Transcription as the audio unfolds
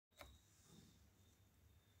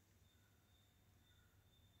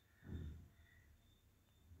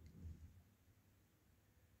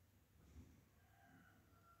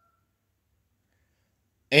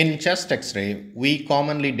In chest X-ray, we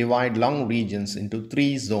commonly divide lung regions into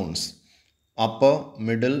three zones: upper,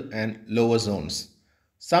 middle, and lower zones.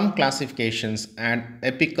 Some classifications add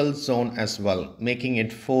apical zone as well, making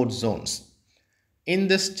it four zones. In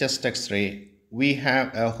this chest X-ray, we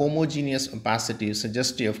have a homogeneous opacity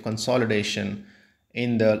suggestive of consolidation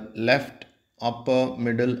in the left, upper,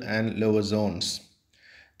 middle, and lower zones.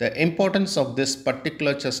 The importance of this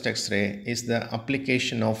particular chest X-ray is the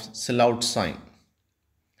application of Sellout sign.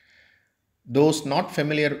 Those not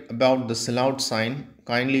familiar about the Sellout sign,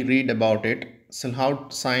 kindly read about it.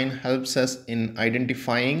 Sellout sign helps us in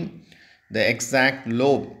identifying the exact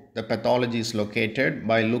lobe the pathology is located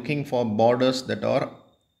by looking for borders that are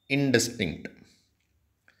indistinct.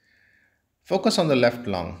 Focus on the left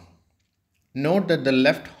lung. Note that the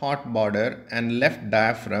left heart border and left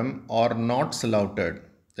diaphragm are not silhouetted.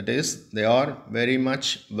 That is, they are very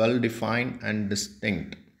much well defined and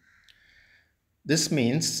distinct. This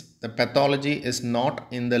means the pathology is not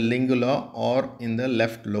in the lingula or in the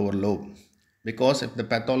left lower lobe. Because if the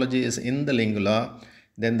pathology is in the lingula,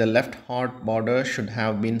 then the left heart border should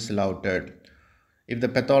have been silhouetted. If the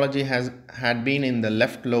pathology had been in the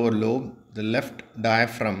left lower lobe, the left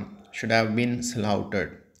diaphragm should have been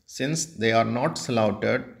silhouetted. Since they are not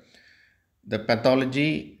silhouetted, the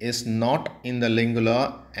pathology is not in the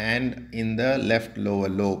lingula and in the left lower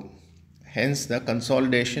lobe. Hence, the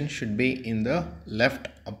consolidation should be in the left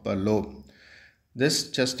upper lobe. This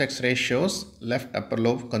chest X-ray shows left upper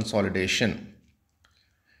lobe consolidation.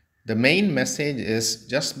 The main message is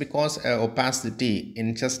just because a opacity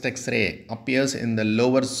in chest X-ray appears in the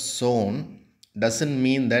lower zone doesn't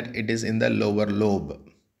mean that it is in the lower lobe.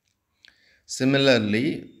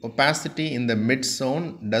 Similarly, opacity in the mid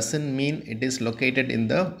zone doesn't mean it is located in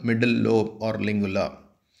the middle lobe or lingula.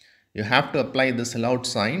 You have to apply the Sellout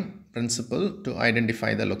sign principle to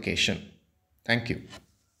identify the location. Thank you.